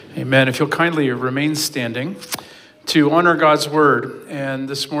Amen. If you'll kindly remain standing to honor God's word. And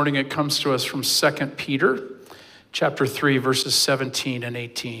this morning it comes to us from 2 Peter chapter 3, verses 17 and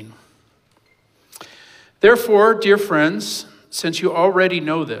 18. Therefore, dear friends, since you already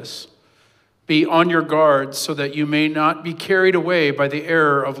know this, be on your guard so that you may not be carried away by the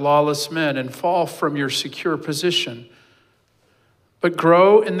error of lawless men and fall from your secure position, but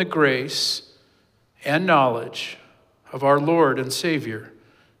grow in the grace and knowledge of our Lord and Savior,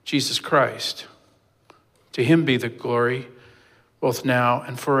 Jesus Christ. To him be the glory, both now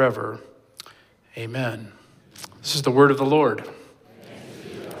and forever. Amen. This is the word of the Lord.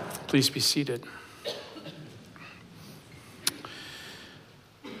 Please be seated.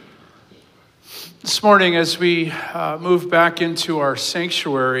 This morning, as we move back into our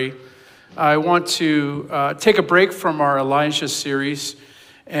sanctuary, I want to take a break from our Elijah series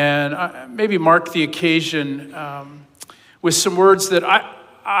and maybe mark the occasion with some words that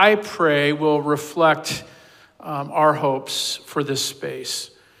I pray will reflect our hopes for this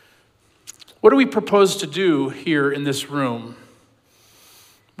space. What do we propose to do here in this room?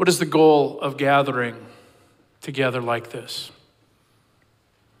 What is the goal of gathering together like this?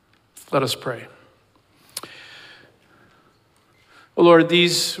 Let us pray. Oh Lord,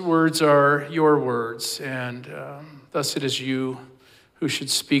 these words are your words, and thus it is you who should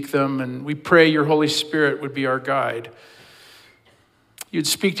speak them, and we pray your Holy Spirit would be our guide. You'd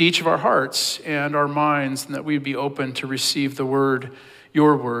speak to each of our hearts and our minds, and that we'd be open to receive the word,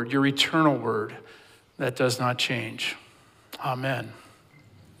 your eternal word that does not change. Amen.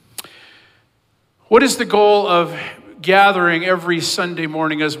 What is the goal of gathering every Sunday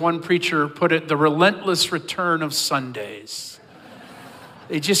morning? As one preacher put it, the relentless return of Sundays.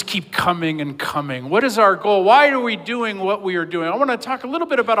 They just keep coming and coming. What is our goal? Why are we doing what we are doing? I want to talk a little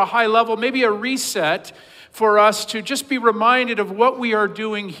bit about a high level, maybe a reset for us to just be reminded of what we are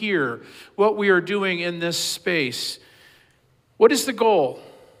doing here, what we are doing in this space. What is the goal?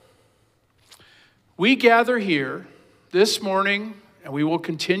 We gather here this morning, and we will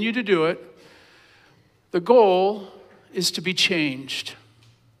continue to do it. The goal is to be changed.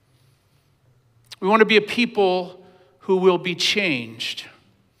 We want to be a people who will be changed.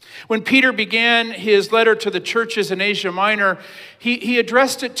 When Peter began his letter to the churches in Asia Minor, he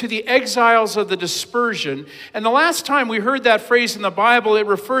addressed it to the exiles of the dispersion. And the last time we heard that phrase in the Bible, it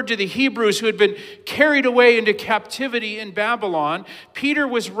referred to the Hebrews who had been carried away into captivity in Babylon. Peter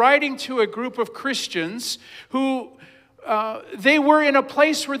was writing to a group of Christians who they were in a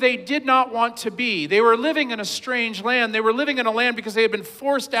place where they did not want to be. They were living in a strange land. They were living in a land because they had been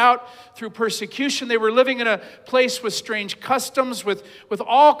forced out through persecution. They were living in a place with strange customs, with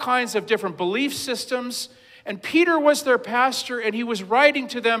all kinds of different belief systems. And Peter was their pastor, and he was writing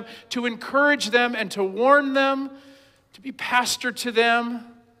to them to encourage them and to warn them, to be pastor to them.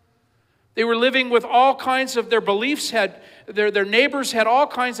 They were living with all kinds of their beliefs. Their neighbors had all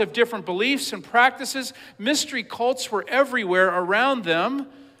kinds of different beliefs and practices. Mystery cults were everywhere around them.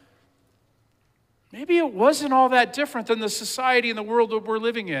 Maybe it wasn't all that different than the society and the world that we're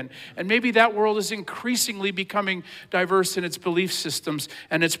living in. And maybe that world is increasingly becoming diverse in its belief systems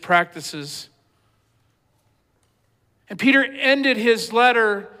and its practices. And Peter ended his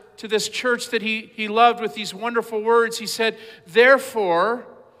letter to this church that he loved with these wonderful words. He said, "Therefore,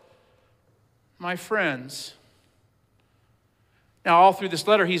 my friends." Now, all through this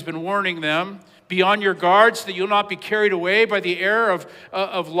letter, he's been warning them, be on your guard so that you'll not be carried away by the error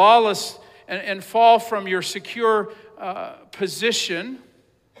of lawless and fall from your secure position.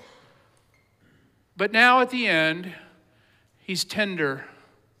 But now at the end, he's tender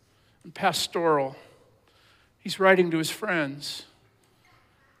and pastoral. He's writing to his friends.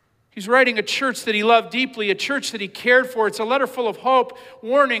 He's writing a church that he loved deeply, a church that he cared for. It's a letter full of hope,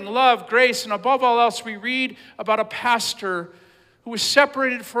 warning, love, grace, and above all else, we read about a pastor who was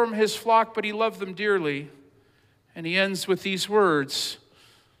separated from his flock, but he loved them dearly. And he ends with these words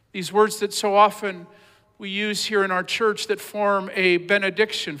that so often we use here in our church that form a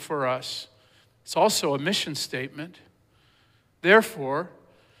benediction for us. It's also a mission statement. Therefore,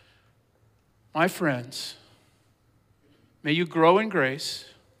 my friends, may you grow in grace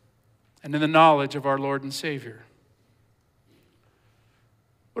and in the knowledge of our Lord and Savior.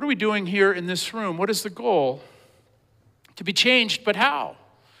 What are we doing here in this room? What is the goal? To be changed, but how?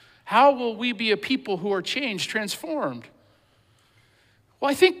 How will we be a people who are changed, transformed?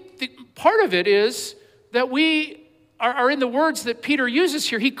 Well, I think part of it is that we are in the words that Peter uses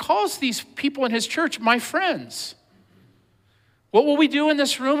here. He calls these people in his church my friends. What will we do in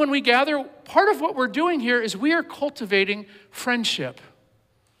this room when we gather? Part of what we're doing here is we are cultivating friendship.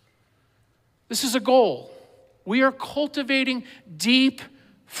 This is a goal. We are cultivating deep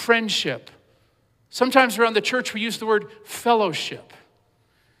friendship. Sometimes around the church we use the word fellowship.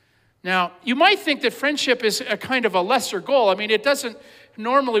 Now, you might think that friendship is a kind of a lesser goal. I mean, it doesn't,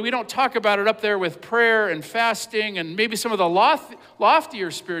 normally we don't talk about it up there with prayer and fasting and maybe some of the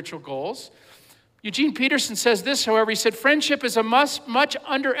loftier spiritual goals. Eugene Peterson says this, however, he said, friendship is a much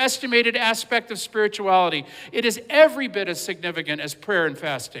underestimated aspect of spirituality. It is every bit as significant as prayer and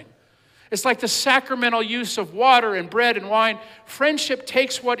fasting. It's like the sacramental use of water and bread and wine. Friendship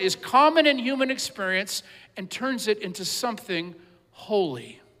takes what is common in human experience and turns it into something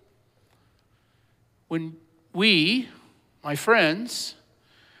holy. When we, my friends,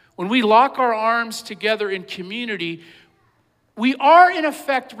 when we lock our arms together in community, we are in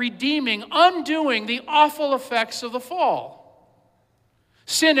effect redeeming, undoing the awful effects of the fall.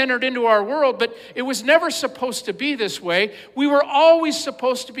 Sin entered into our world, but it was never supposed to be this way. We were always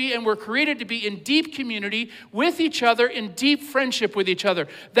supposed to be and were created to be in deep community with each other, in deep friendship with each other.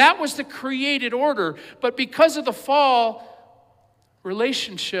 That was the created order. But because of the fall,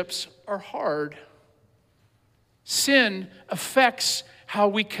 relationships are hard. Sin affects how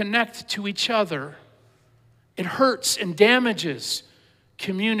we connect to each other. It hurts and damages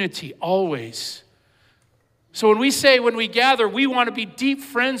community always. So when we gather, we want to be deep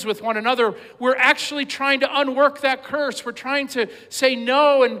friends with one another, we're actually trying to unwork that curse. We're trying to say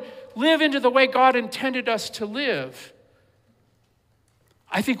no and live into the way God intended us to live.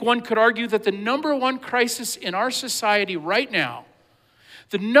 I think one could argue that the number one crisis in our society right now,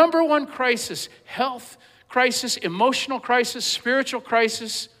 the number one crisis, health crisis, emotional crisis, spiritual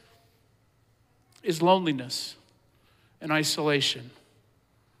crisis, is loneliness and isolation.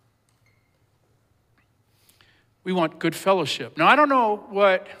 We want good fellowship. Now, I don't know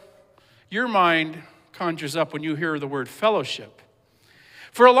what your mind conjures up when you hear the word fellowship.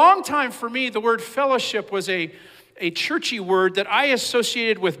 For a long time, for me, the word fellowship was a churchy word that I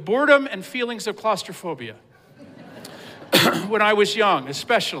associated with boredom and feelings of claustrophobia. When I was young,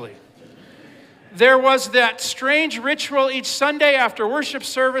 especially. There was that strange ritual each Sunday after worship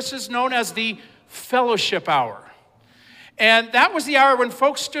services known as the fellowship hour. And that was the hour when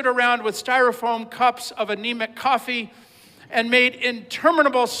folks stood around with styrofoam cups of anemic coffee and made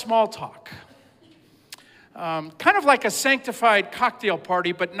interminable small talk. Kind of like a sanctified cocktail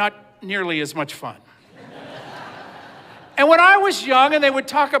party, but not nearly as much fun. And when I was young and they would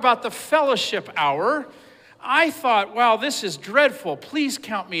talk about the fellowship hour, I thought, wow, this is dreadful. Please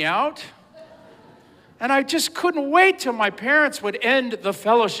count me out. And I just couldn't wait till my parents would end the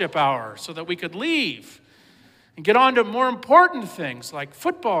fellowship hour so that we could leave and get on to more important things like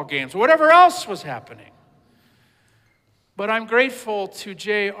football games, or whatever else was happening. But I'm grateful to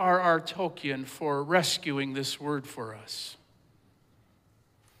J.R.R. Tolkien for rescuing this word for us.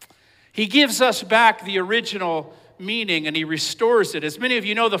 He gives us back the original meaning and he restores it. As many of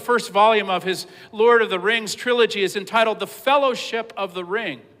you know, the first volume of his Lord of the Rings trilogy is entitled The Fellowship of the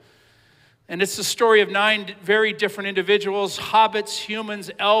Ring. And it's the story of 9 very different individuals, hobbits,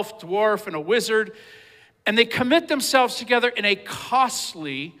 humans, elf, dwarf, and a wizard. And they commit themselves together in a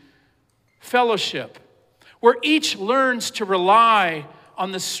costly fellowship where each learns to rely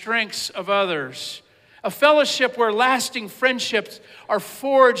on the strengths of others. A fellowship where lasting friendships are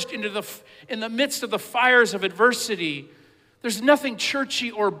forged in the midst of the fires of adversity. There's nothing churchy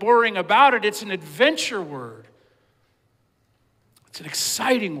or boring about it. It's an adventure word. It's an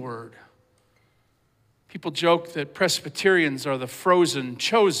exciting word. People joke that Presbyterians are the frozen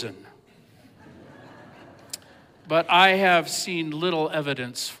chosen. But I have seen little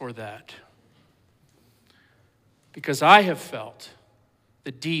evidence for that. Because I have felt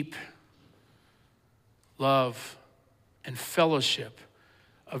the deep love and fellowship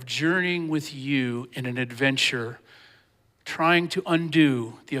of journeying with you in an adventure, trying to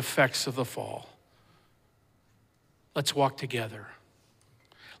undo the effects of the fall. Let's walk together.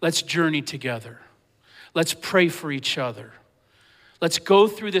 Let's journey together. Let's pray for each other. Let's go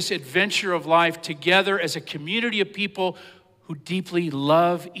through this adventure of life together as a community of people who deeply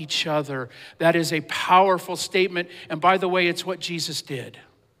love each other. That is a powerful statement. And by the way, it's what Jesus did.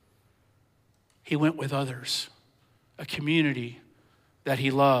 He went with others, a community that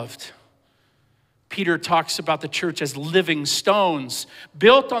he loved. Peter talks about the church as living stones,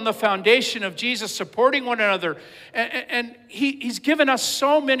 built on the foundation of Jesus, supporting one another. And he's given us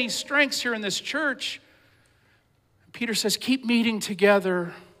so many strengths here in this church. Peter says, keep meeting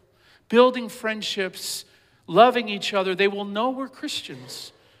together, building friendships, loving each other. They will know we're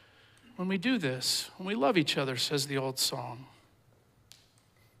Christians when we do this, when we love each other, says the old song.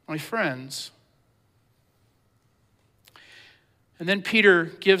 My friends. And then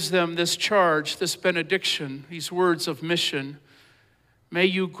Peter gives them this charge, this benediction, these words of mission. May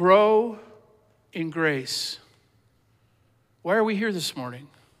you grow in grace. Why are we here this morning?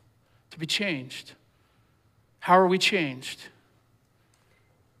 To be changed. How are we changed?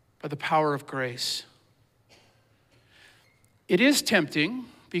 By the power of grace. It is tempting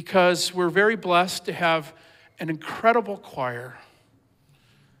because we're very blessed to have an incredible choir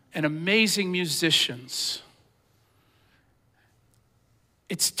and amazing musicians.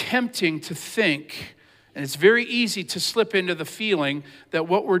 It's tempting to think, and it's very easy to slip into the feeling that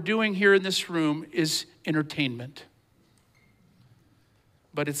what we're doing here in this room is entertainment.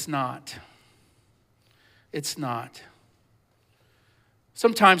 But it's not. It's not.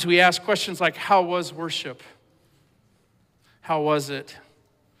 Sometimes we ask questions like, how was worship? How was it?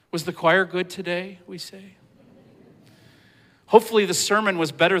 Was the choir good today, we say? Hopefully the sermon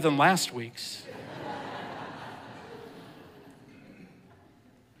was better than last week's.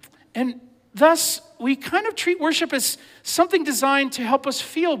 And thus, we kind of treat worship as something designed to help us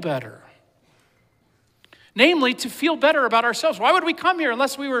feel better. Namely, to feel better about ourselves. Why would we come here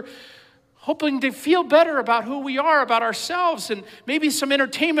unless we were hoping to feel better about who we are, about ourselves? And maybe some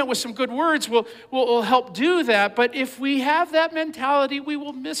entertainment with some good words will help do that. But if we have that mentality, we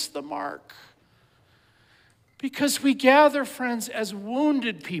will miss the mark. Because we gather, friends, as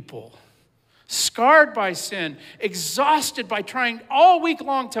wounded people, scarred by sin, exhausted by trying all week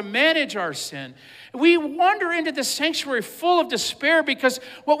long to manage our sin. We wander into the sanctuary full of despair because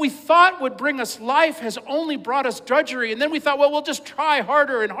what we thought would bring us life has only brought us drudgery. And then we thought, well, we'll just try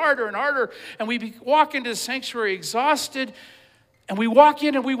harder and harder and harder. And we walk into the sanctuary exhausted. And we walk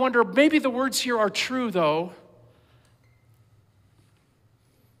in and we wonder, maybe the words here are true, though.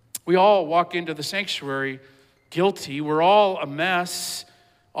 We all walk into the sanctuary guilty. We're all a mess,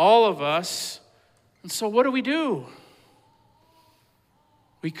 all of us. And so what do?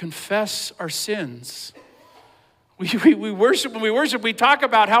 We confess our sins. We worship. When we worship, we talk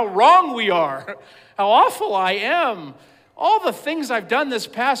about how wrong we are, how awful I am, all the things I've done this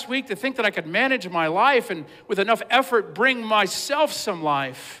past week to think that I could manage my life and with enough effort bring myself some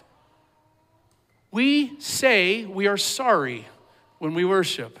life. We say we are sorry when we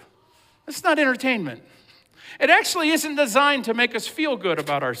worship. That's not entertainment. It actually isn't designed to make us feel good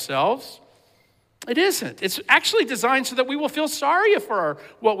about ourselves. It isn't. It's actually designed so that we will feel sorry for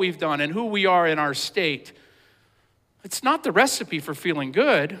what we've done and who we are in our state. It's not the recipe for feeling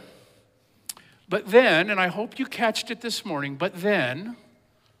good. But then, and I hope you catched it this morning, but then,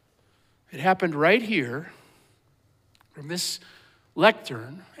 it happened right here from this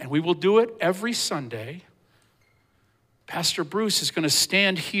lectern, and we will do it every Sunday. Pastor Bruce is going to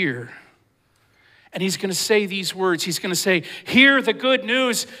stand here. And he's going to say these words. He's going to say, hear the good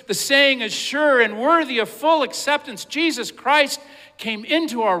news. The saying is sure and worthy of full acceptance. Jesus Christ came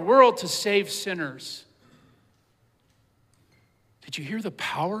into our world to save sinners. Did you hear the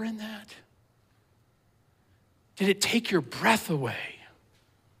power in that? Did it take your breath away?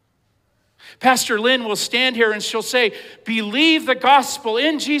 Pastor Lynn will stand here and she'll say, believe the gospel.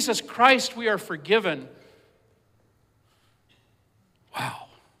 In Jesus Christ we are forgiven. Wow.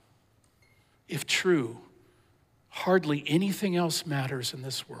 If true, hardly anything else matters in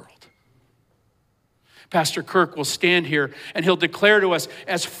this world. Pastor Kirk will stand here and he'll declare to us,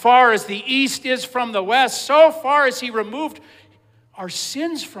 as far as the east is from the west, so far as he removed our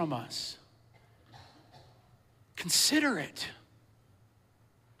sins from us. Consider it.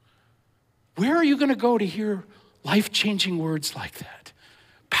 Where are you going to go to hear life-changing words like that?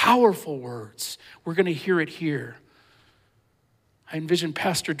 Powerful words. We're going to hear it here. I envision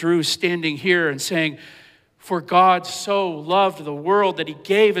Pastor Drew standing here and saying, for God so loved the world that he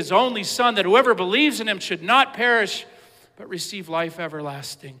gave his only son, that whoever believes in him should not perish, but receive life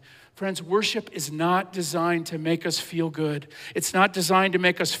everlasting. Friends, worship is not designed to make us feel good. It's not designed to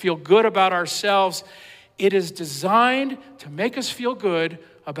make us feel good about ourselves. It is designed to make us feel good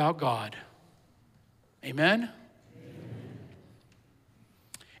about God. Amen?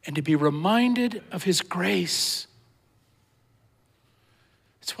 And to be reminded of his grace.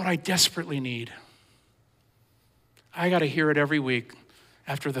 It's what I desperately need. I got to hear it every week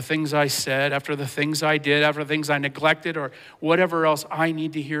after the things I said, after the things I did, after the things I neglected, or whatever else. I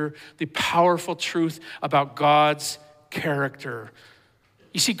need to hear the powerful truth about God's character.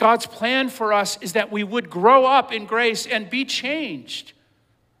 You see, God's plan for us is that we would grow up in grace and be changed.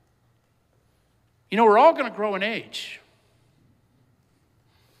 You know, we're all going to grow in age.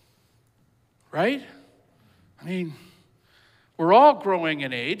 Right? I mean, we're all growing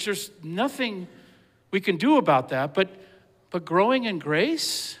in age. There's nothing we can do about that. But growing in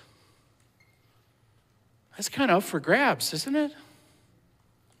grace, that's kind of up for grabs, isn't it?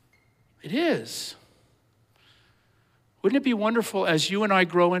 It is. Wouldn't it be wonderful as you and I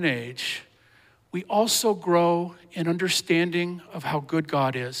grow in age, we also grow in understanding of how good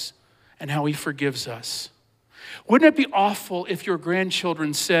God is and how he forgives us? Wouldn't it be awful if your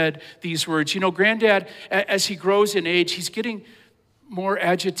grandchildren said these words? You know, Granddad, as he grows in age, he's getting more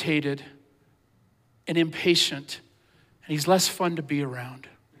agitated and impatient, and he's less fun to be around.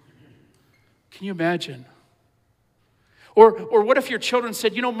 Can you imagine? Or what if your children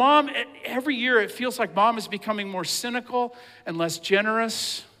said, you know, Mom, every year it feels like Mom is becoming more cynical and less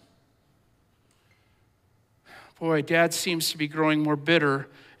generous. Boy, Dad seems to be growing more bitter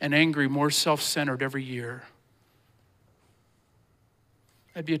and angry, more self-centered every year.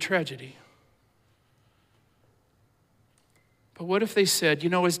 That'd be a tragedy. But what if they said, you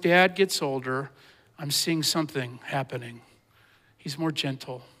know, as Dad gets older, I'm seeing something happening. He's more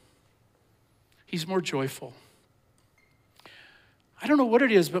gentle. He's more joyful. I don't know what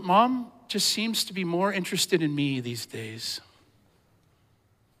it is, but Mom just seems to be more interested in me these days.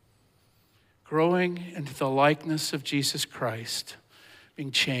 Growing into the likeness of Jesus Christ, being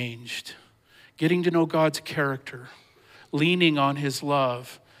changed, getting to know God's character, leaning on his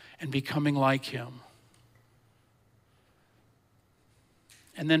love, and becoming like him.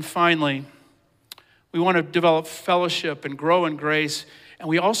 And then finally, we want to develop fellowship and grow in grace, and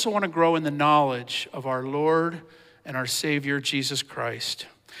we also want to grow in the knowledge of our Lord and our Savior, Jesus Christ.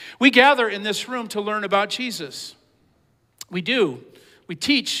 We gather in this room to learn about Jesus. We do. We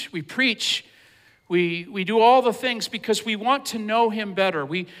teach, we preach, we do all the things because we want to know him better.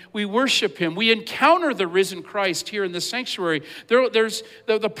 We worship him. We encounter the risen Christ here in the sanctuary. There's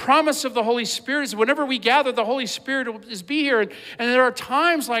the promise of the Holy Spirit is whenever we gather, the Holy Spirit is be here. And there are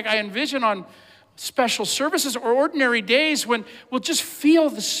times like I envision on special services or ordinary days when we'll just feel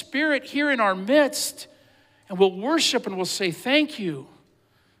the Spirit here in our midst, and we'll worship and we'll say thank you.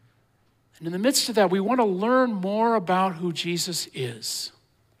 And in the midst of that, we want to learn more about who Jesus is.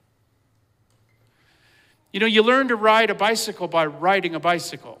 You know, you learn to ride a bicycle by riding a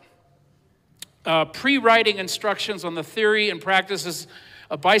bicycle. Pre-riding instructions on the theory and practices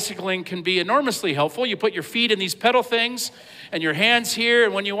of bicycling can be enormously helpful. You put your feet in these pedal things and your hands here,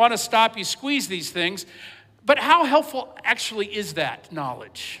 and when you want to stop, you squeeze these things. But how helpful actually is that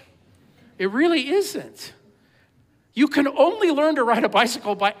knowledge? It really isn't. You can only learn to ride a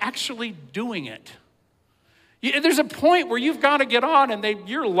bicycle by actually doing it. There's a point where you've got to get on and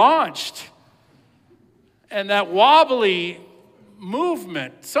you're launched. And that wobbly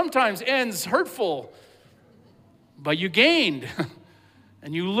movement sometimes ends hurtful, but you gained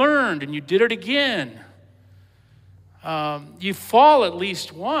and you learned and you did it again. You fall at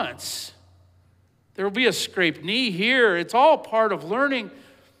least once. There will be a scraped knee here. It's all part of learning.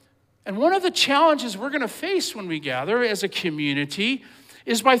 And one of the challenges we're going to face when we gather as a community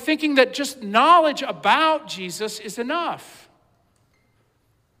is by thinking that just knowledge about Jesus is enough.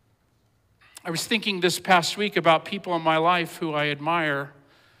 I was thinking this past week about people in my life who I admire.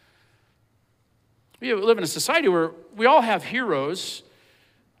 We live in a society where we all have heroes.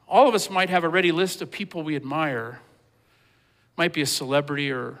 All of us might have a ready list of people we admire. Might be a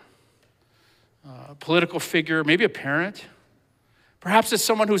celebrity or a political figure, maybe a parent. Perhaps it's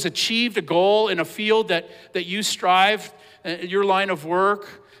someone who's achieved a goal in a field that you strive, your line of work.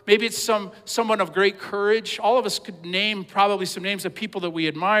 Maybe it's someone of great courage. All of us could name probably some names of people that we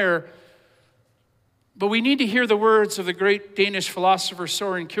admire. But we need to hear the words of the great Danish philosopher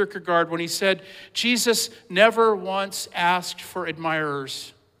Søren Kierkegaard when he said, Jesus never once asked for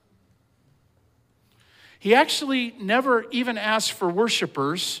admirers. He actually never even asked for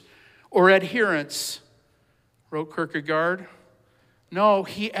worshipers or adherents, wrote Kierkegaard. No,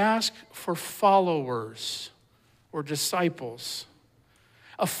 he asked for followers or disciples.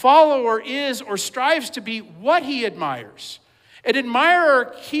 A follower is or strives to be what he admires. An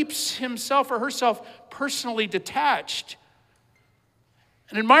admirer keeps himself or herself personally detached.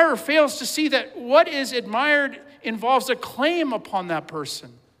 An admirer fails to see that what is admired involves a claim upon that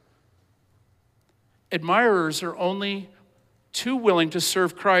person. Admirers are only too willing to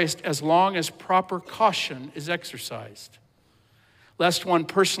serve Christ as long as proper caution is exercised, lest one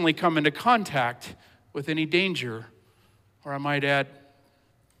personally come into contact with any danger, or I might add,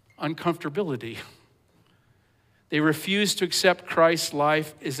 uncomfortability. They refuse to accept Christ's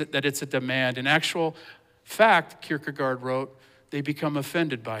life that it's a demand. In actual fact, Kierkegaard wrote, they become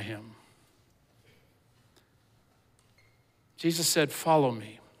offended by him. Jesus said, follow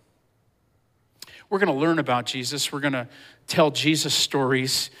me. We're going to learn about Jesus. We're going to tell Jesus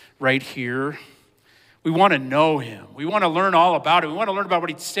stories right here. We want to know him. We want to learn all about him. We want to learn about what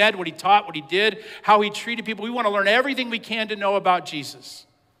he said, what he taught, what he did, how he treated people. We want to learn everything we can to know about Jesus.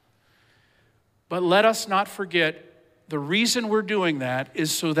 But let us not forget the reason we're doing that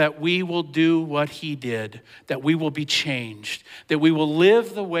is so that we will do what he did, that we will be changed, that we will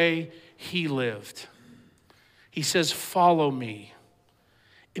live the way he lived. He says, follow me.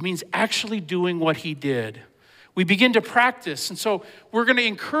 It means actually doing what he did. We begin to practice, and so we're going to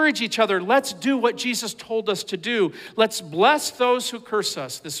encourage each other. Let's do what Jesus told us to do. Let's bless those who curse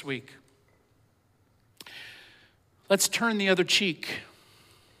us this week. Let's turn the other cheek.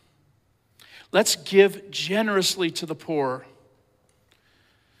 Let's give generously to the poor.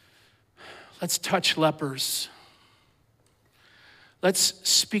 Let's touch lepers. Let's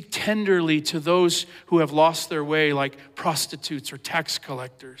speak tenderly to those who have lost their way, like prostitutes or tax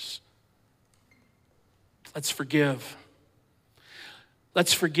collectors. Let's forgive.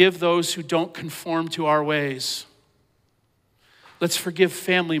 Let's forgive those who don't conform to our ways. Let's forgive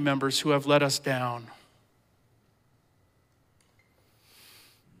family members who have let us down.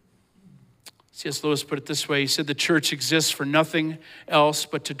 C.S. Lewis put it this way. He said, the church exists for nothing else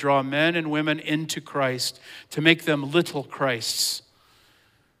but to draw men and women into Christ, to make them little Christs.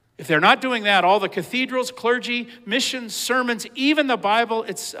 If they're not doing that, all the cathedrals, clergy, missions, sermons, even the Bible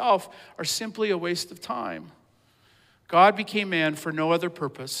itself are simply a waste of time. God became man for no other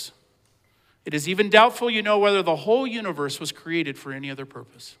purpose. It is even doubtful, whether the whole universe was created for any other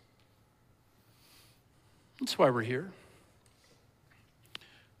purpose. That's why we're here.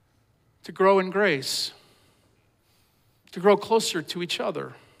 To grow in grace, to grow closer to each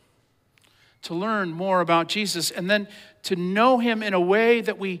other, to learn more about Jesus, and then to know him in a way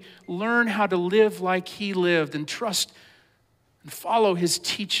that we learn how to live like he lived and trust and follow his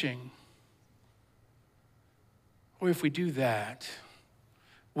teaching. Or if we do that,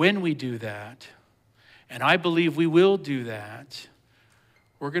 when we do that, and I believe we will do that,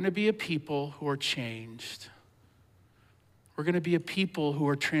 we're going to be a people who are changed. We're going to be a people who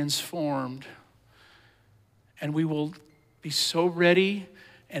are transformed. And we will be so ready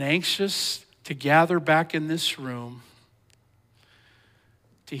and anxious to gather back in this room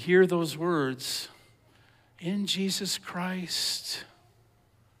to hear those words, in Jesus Christ,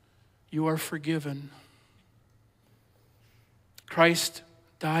 you are forgiven. Christ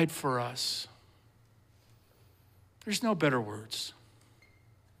died for us. There's no better words.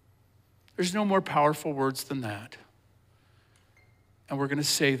 There's no more powerful words than that. And we're going to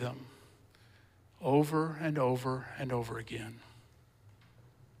say them over and over and over again.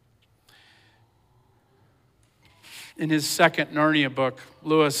 In his second Narnia book,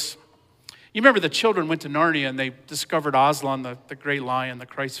 Lewis, you remember the children went to Narnia and they discovered Aslan, the great lion, the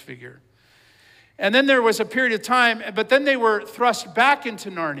Christ figure. And then there was a period of time, but then they were thrust back into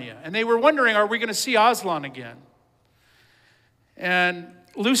Narnia. And they were wondering, are we going to see Aslan again? And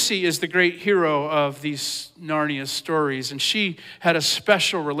Lucy is the great hero of these Narnia stories. And she had a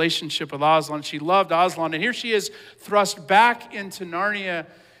special relationship with Aslan. She loved Aslan. And here she is thrust back into Narnia.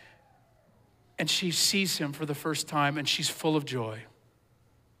 And she sees him for the first time. And she's full of joy.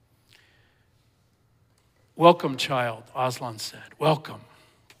 Welcome, child, Aslan said. Welcome.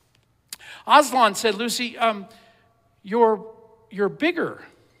 Aslan said, Lucy, you're bigger.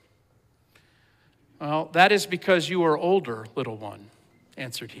 Well, that is because you are older, little one,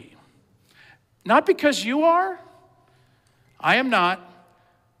 answered he. Not because you are. I am not.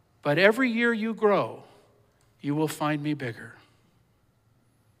 But every year you grow, you will find me bigger.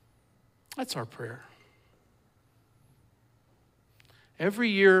 That's our prayer. Every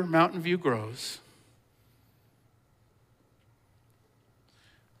year Mountain View grows,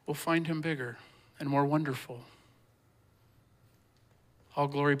 we'll find him bigger and more wonderful. All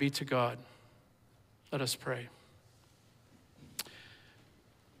glory be to God. Let us pray.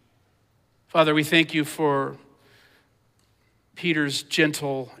 Father, we thank you for Peter's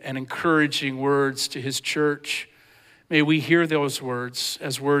gentle and encouraging words to his church. May we hear those words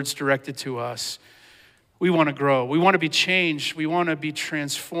as words directed to us. We want to grow. We want to be changed. We want to be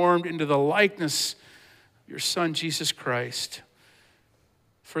transformed into the likeness of your Son, Jesus Christ.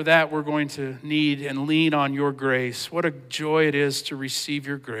 For that, we're going to need and lean on your grace. What a joy it is to receive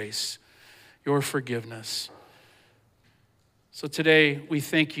your grace, your forgiveness. So today, we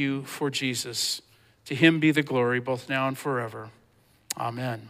thank you for Jesus. To him be the glory, both now and forever. Amen.